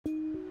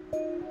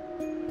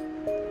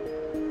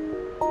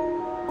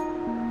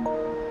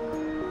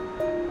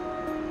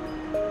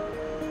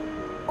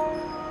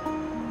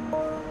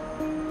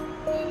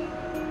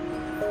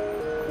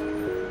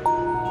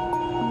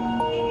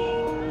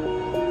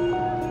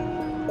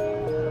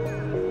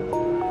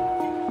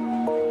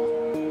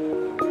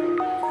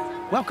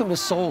Welcome to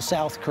Seoul,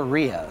 South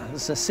Korea.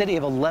 It's a city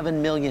of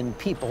 11 million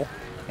people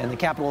and the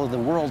capital of the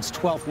world's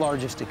 12th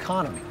largest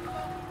economy.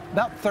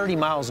 About 30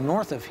 miles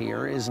north of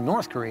here is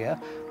North Korea,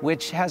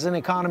 which has an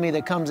economy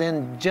that comes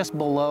in just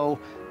below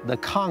the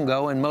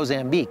Congo and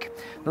Mozambique.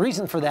 The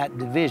reason for that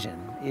division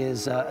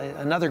is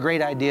another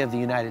great idea of the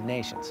United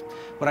Nations.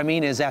 What I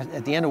mean is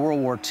at the end of World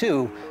War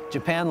II,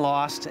 Japan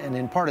lost, and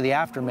in part of the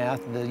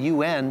aftermath, the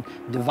UN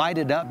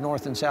divided up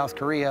North and South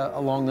Korea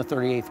along the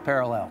 38th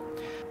parallel.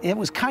 It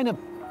was kind of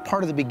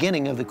part of the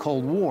beginning of the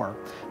Cold War,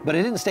 but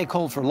it didn't stay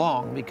cold for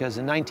long because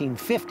in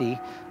 1950,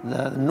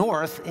 the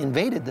North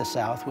invaded the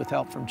South with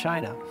help from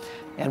China.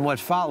 And what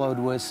followed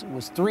was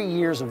 3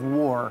 years of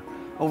war,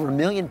 over 1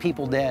 million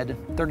people dead,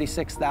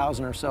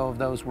 36,000 or so of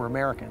those were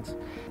Americans.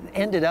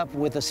 Ended up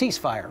with a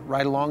ceasefire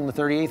right along the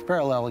 38th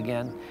parallel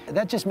again.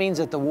 That just means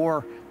that the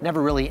war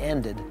never really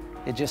ended.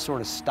 It just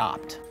sort of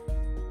stopped.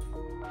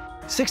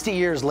 60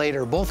 years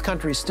later, both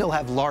countries still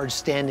have large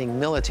standing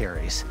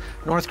militaries.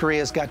 North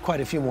Korea's got quite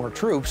a few more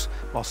troops,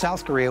 while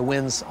South Korea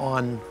wins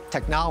on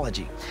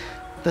technology.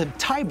 The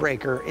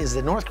tiebreaker is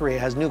that North Korea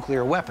has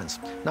nuclear weapons,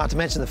 not to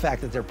mention the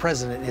fact that their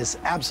president is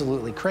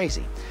absolutely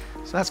crazy.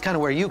 So that's kind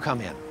of where you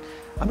come in.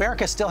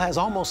 America still has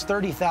almost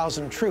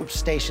 30,000 troops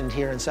stationed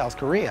here in South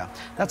Korea.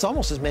 That's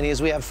almost as many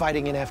as we have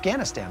fighting in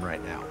Afghanistan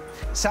right now.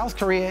 South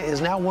Korea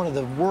is now one of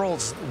the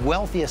world's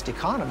wealthiest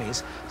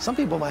economies. Some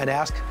people might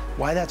ask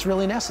why that's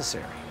really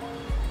necessary.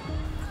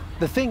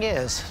 The thing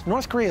is,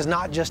 North Korea is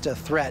not just a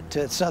threat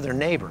to its southern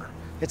neighbor.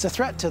 It's a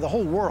threat to the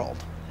whole world.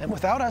 And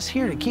without us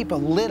here to keep a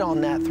lid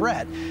on that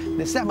threat,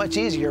 it's that much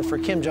easier for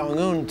Kim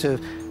Jong-un to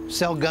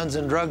sell guns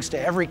and drugs to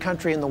every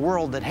country in the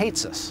world that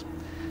hates us.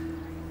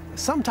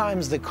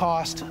 Sometimes the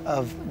cost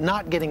of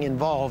not getting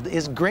involved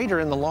is greater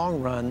in the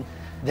long run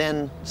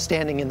than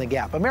standing in the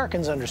gap.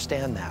 Americans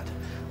understand that.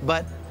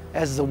 But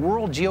as the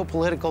world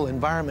geopolitical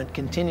environment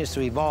continues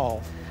to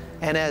evolve,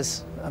 and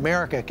as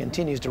America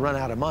continues to run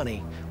out of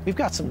money, we've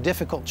got some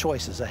difficult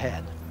choices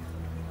ahead.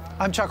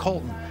 I'm Chuck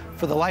Holton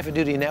for the Life of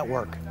Duty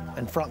Network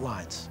and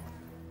Frontlines.